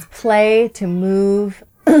 other ones, play, to move.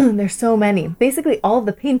 There's so many. Basically all of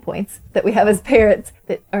the pain points that we have as parents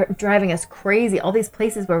that are driving us crazy, all these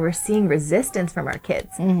places where we're seeing resistance from our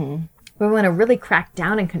kids. Where we want to really crack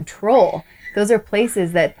down and control. Those are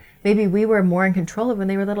places that maybe we were more in control of when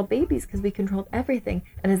they were little babies because we controlled everything.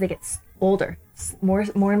 And as they get older, more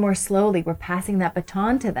and more slowly, we're passing that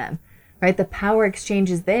baton to them, right? The power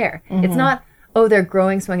exchange is there. It's not, oh, they're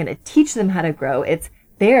growing, so I'm going to teach them how to grow. It's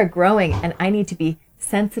they're growing and I need to be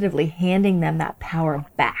sensitively handing them that power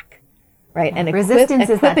back, right? And resistance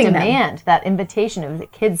is that demand, that invitation of the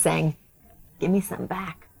kids saying, give me some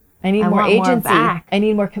back. I need more agency. I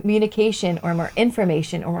need more communication or more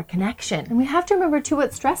information or more connection. And we have to remember, too,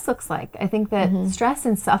 what stress looks like. I think that stress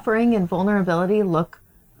and suffering and vulnerability look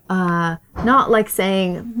not like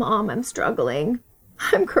saying, Mom, I'm struggling.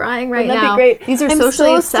 I'm crying right now. That'd be great. These are I'm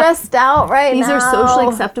so stressed out right now. These are socially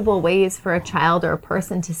acceptable ways for a child or a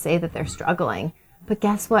person to say that they're struggling. But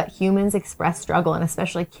guess what? Humans express struggle, and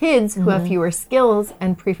especially kids who have fewer skills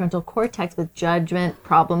and prefrontal cortex with judgment,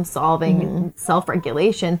 problem solving,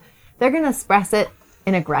 self-regulation. They're going to express it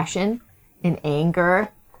in aggression, in anger,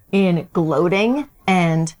 in gloating,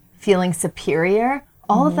 and feeling superior.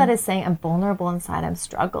 All of that is saying, I'm vulnerable inside, I'm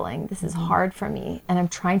struggling, this is hard for me, and I'm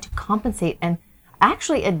trying to compensate and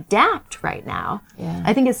actually adapt right now.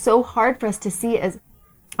 I think it's so hard for us to see as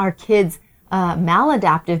our kids'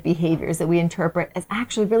 maladaptive behaviors that we interpret as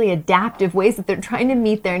actually really adaptive ways that they're trying to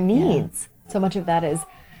meet their needs. So much of that is,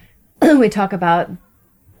 we talk about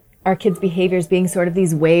our kids' behaviors being sort of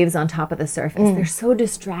these waves on top of the surface. They're so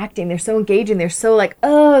distracting. They're so engaging. They're so like,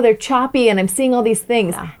 oh, they're choppy and I'm seeing all these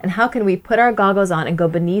things. And how can we put our goggles on and go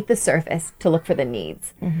beneath the surface to look for the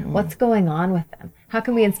needs? What's going on with them? How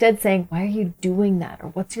can we instead say, why are you doing that? Or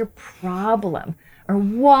what's your problem? Or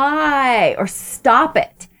why? Or stop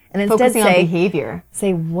it. And instead focusing on behavior.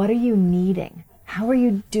 Say, what are you needing? How are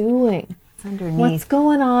you doing? It's underneath. What's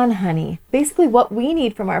going on, honey? Basically what we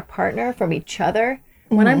need from our partner, from each other.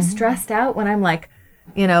 When I'm stressed out, when I'm like,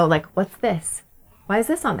 like, what's this? Why is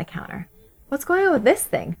this on the counter? What's going on with this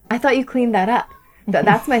thing? I thought you cleaned that up.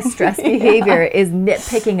 That's my stress behavior, is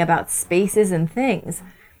nitpicking about spaces and things.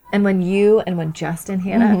 And when you and when Justin,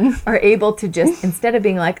 Hannah, are able to just, instead of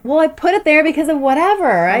being like, well, I put it there because of whatever,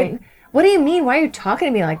 right? What do you mean? Why are you talking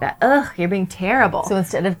to me like that? Ugh, you're being terrible. So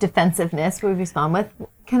instead of defensiveness, we respond with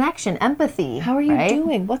connection, empathy. How are you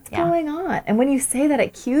doing? What's going on? And when you say that,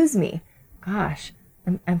 it cues me. Gosh,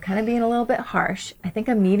 I'm kind of being a little bit harsh. I think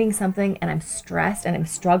I'm needing something and I'm stressed and I'm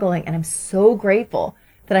struggling and I'm so grateful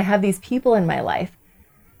that I have these people in my life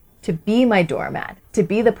to be my doormat, to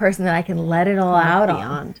be the person that I can let it all out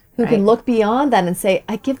on, who can look beyond that and say,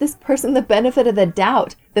 I give this person the benefit of the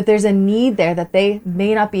doubt that there's a need there that they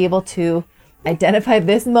may not be able to identify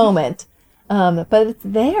this moment, but it's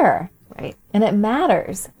there. right? And it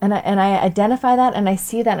matters. And I identify that and I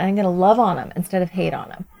see that and I'm going to love on them instead of hate on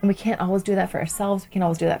them. And we can't always do that for ourselves. We can't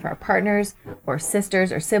always do that for our partners or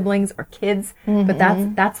sisters or siblings or kids. But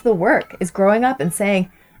that's the work, is growing up and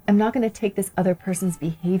saying, I'm not going to take this other person's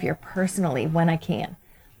behavior personally when I can.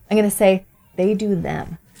 I'm going to say, they do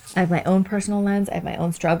them. I have my own personal lens. I have my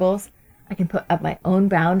own struggles. I can put up my own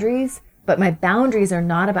boundaries, but my boundaries are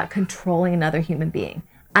not about controlling another human being.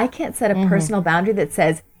 I can't set a personal boundary that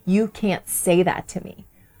says, you can't say that to me.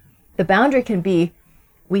 The boundary can be,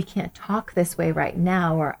 we can't talk this way right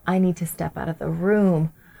now, or I need to step out of the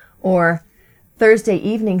room, or Thursday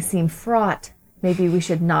evenings seem fraught. Maybe we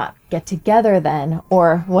should not get together then,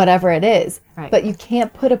 or whatever it is. Right. But you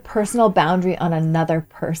can't put a personal boundary on another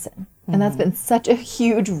person. And that's been such a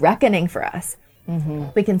huge reckoning for us.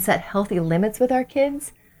 We can set healthy limits with our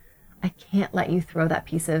kids. I can't let you throw that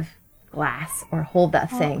piece of glass or hold that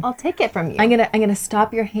thing. I'll take it from you. I'm gonna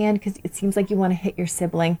stop your hand because it seems like you want to hit your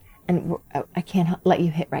sibling, and I can't let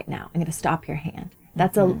you hit right now. I'm gonna stop your hand.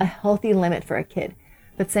 That's a healthy limit for a kid.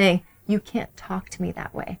 But saying, you can't talk to me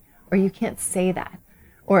that way, or you can't say that,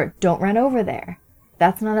 or don't run over there.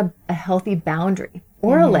 That's not a healthy boundary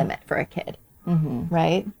or a limit for a kid,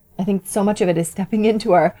 right? I think so much of it is stepping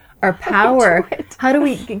into our power. How do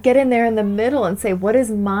we get in there in the middle and say, what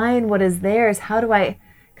is mine? What is theirs? How do I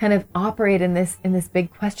kind of operate in this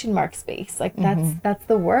big question mark space? Like that's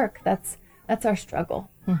the work. That's our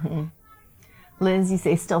struggle. Liz, you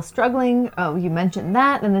say still struggling. Oh, you mentioned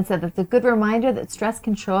that, and then said that's a good reminder that stress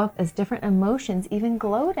can show up as different emotions, even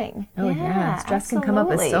gloating. Oh yeah, stress absolutely. can come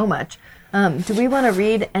up as so much. Do we want to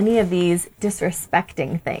read any of these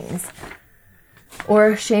disrespecting things?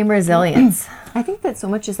 Or shame resilience? I think that so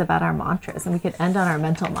much is about our mantras, and we could end on our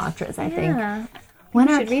mental mantras, I think. When When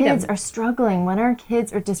our kids are struggling, when our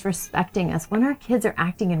kids are disrespecting us, when our kids are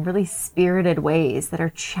acting in really spirited ways that are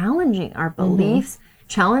challenging our beliefs,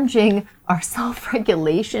 challenging our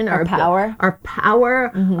self-regulation, our power. Our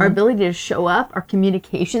ability to show up, our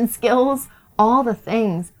communication skills, all the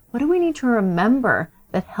things, what do we need to remember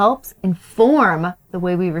that helps inform the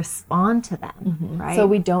way we respond to them, right? So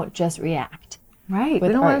we don't just react. Right, we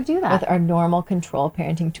don't want to do that. With our normal control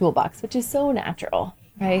parenting toolbox, which is so natural,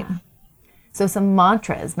 right? So some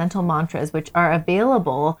mantras, mental mantras, which are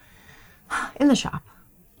available in the shop.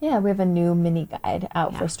 Yeah, we have a new mini guide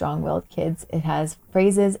out for strong-willed kids. It has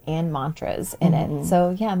phrases and mantras in it.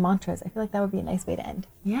 So yeah, mantras. I feel like that would be a nice way to end.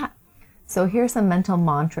 Yeah. So here are some mental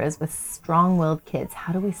mantras with strong-willed kids.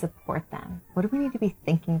 How do we support them? What do we need to be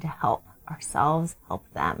thinking to help ourselves, help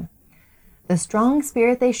them? The strong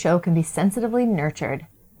spirit they show can be sensitively nurtured,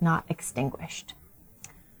 not extinguished.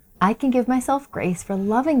 I can give myself grace for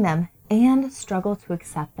loving them and struggle to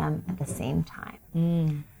accept them at the same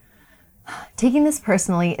time. Taking this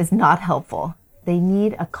personally is not helpful. They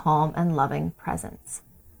need a calm and loving presence.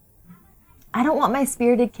 I don't want my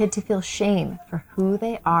spirited kid to feel shame for who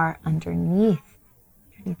they are underneath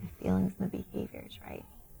the feelings and the behaviors, right?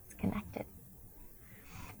 It's connected.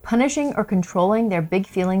 Punishing or controlling their big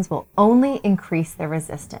feelings will only increase their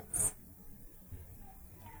resistance.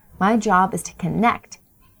 My job is to connect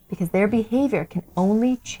because their behavior can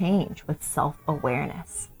only change with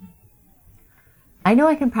self-awareness. I know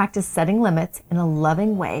I can practice setting limits in a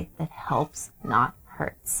loving way that helps, not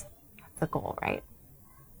hurts. That's the goal, right?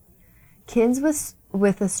 Kids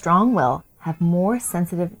with a strong will have more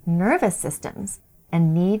sensitive nervous systems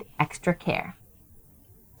and need extra care.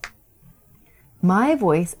 My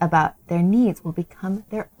voice about their needs will become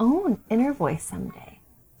their own inner voice someday.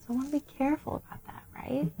 So I want to be careful about that,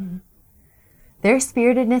 right? Their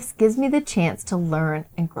spiritedness gives me the chance to learn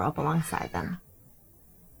and grow up alongside them.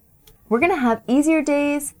 We're going to have easier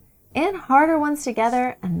days and harder ones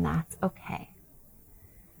together, and that's okay.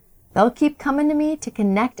 They'll keep coming to me to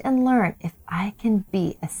connect and learn if I can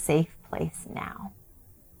be a safe place now.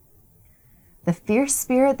 The fierce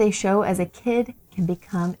spirit they show as a kid can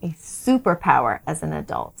become a superpower as an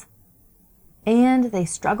adult. And they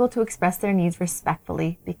struggle to express their needs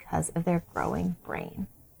respectfully because of their growing brain.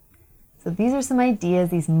 So these are some ideas,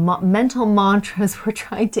 these mental mantras we're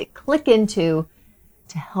trying to click into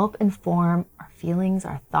to help inform our feelings,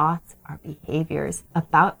 our thoughts, our behaviors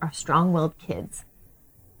about our strong-willed kids,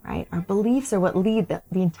 right? Our beliefs are what lead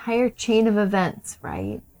the entire chain of events,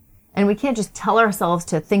 right? And we can't just tell ourselves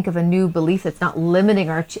to think of a new belief that's not limiting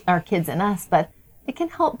our kids and us, but it can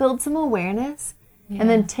help build some awareness, and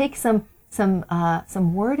then take some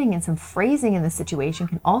wording and some phrasing in the situation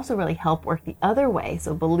can also really help work the other way.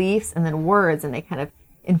 So beliefs and then words, and they kind of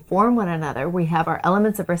inform one another. We have our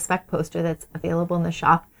Elements of Respect poster that's available in the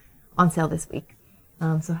shop on sale this week.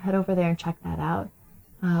 So head over there and check that out.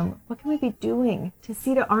 What can we be doing to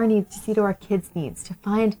see to our needs, to see to our kids' needs, to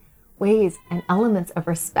find ways and elements of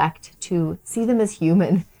respect, to see them as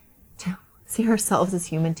human, to see ourselves as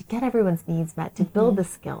human, to get everyone's needs met, to build the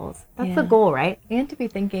skills. That's the goal, right? And to be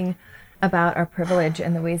thinking about our privilege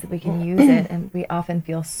and the ways that we can use it. And we often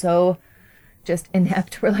feel so just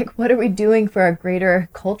inept. We're like, what are we doing for our greater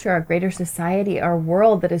culture, our greater society, our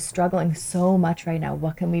world that is struggling so much right now?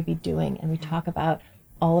 What can we be doing? And we talk about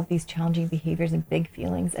all of these challenging behaviors and big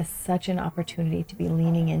feelings as such an opportunity to be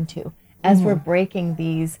leaning into as we're breaking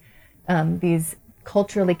these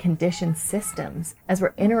culturally conditioned systems, as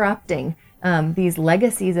we're interrupting these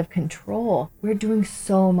legacies of control. We're doing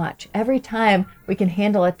so much. Every time we can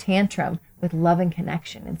handle a tantrum with love and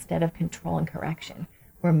connection instead of control and correction,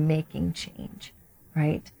 we're making change,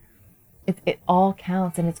 right? It all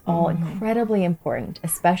counts, and it's all incredibly important,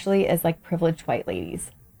 especially as like privileged white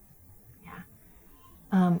ladies.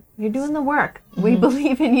 You're doing the work. We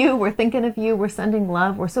believe in you. We're thinking of you. We're sending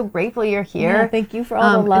love. We're so grateful you're here. Yeah, thank you for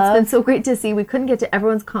all the love. It's been so great to see. We couldn't get to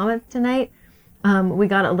everyone's comments tonight. We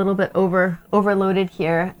got a little bit overloaded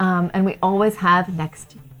here. And we always have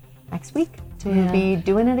next week to be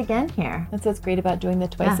doing it again here. That's what's great about doing the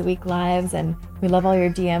twice a week lives. And we love all your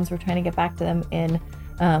DMs. We're trying to get back to them in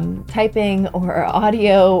typing or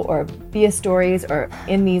audio or via stories or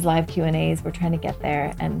in these live Q&As. We're trying to get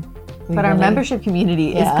there. But our membership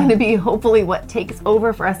community is going to be hopefully what takes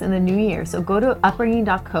over for us in the new year. So go to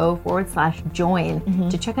upbringing.co/join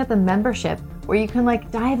to check out the membership, where you can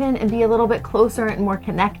like dive in and be a little bit closer and more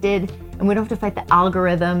connected. And we don't have to fight the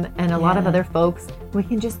algorithm and a lot of other folks. We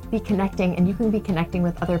can just be connecting, and you can be connecting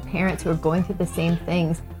with other parents who are going through the same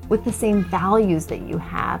things with the same values that you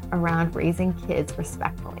have around raising kids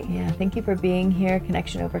respectfully. Yeah, thank you for being here.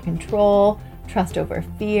 Connection over control, trust over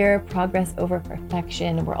fear, progress over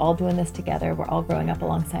perfection. We're all doing this together. We're all growing up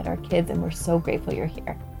alongside our kids, and we're so grateful you're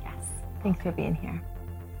here. Yes. Thanks for being here.